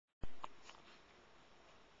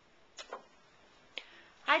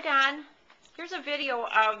Hi Don, here's a video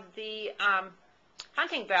of the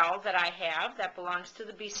hunting bell that I have that belongs to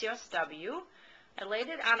the BCOSW. I laid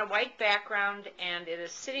it on a white background and it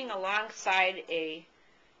is sitting alongside a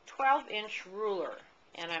 12-inch ruler.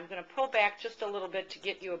 And I'm going to pull back just a little bit to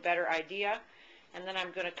get you a better idea, and then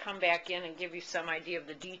I'm going to come back in and give you some idea of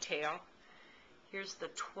the detail. Here's the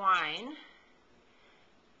twine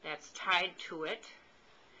that's tied to it.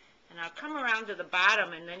 And I'll come around to the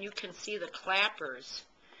bottom and then you can see the clappers.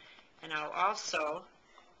 And I'll also,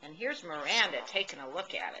 and here's Miranda taking a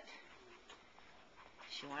look at it.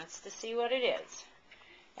 She wants to see what it is.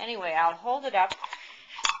 Anyway, I'll hold it up.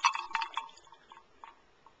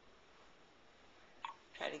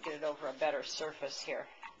 Try to get it over a better surface here.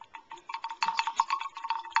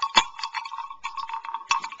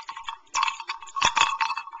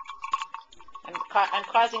 I'm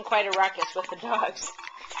causing quite a ruckus with the dogs.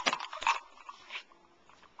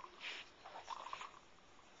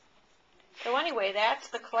 So anyway, that's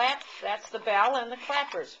the clap, that's the bell and the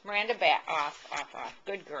clappers. Miranda, back off.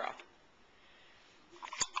 Good girl.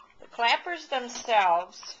 The clappers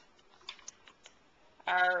themselves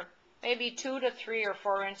are maybe 2 to 3 or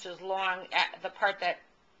 4 inches long at the part that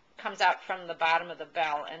comes out from the bottom of the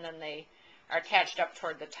bell, and then they are attached up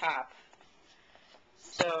toward the top.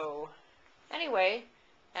 So anyway,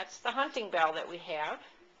 that's the hunting bell that we have,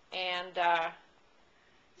 and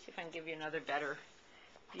see if I can give you another better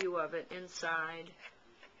view of it inside.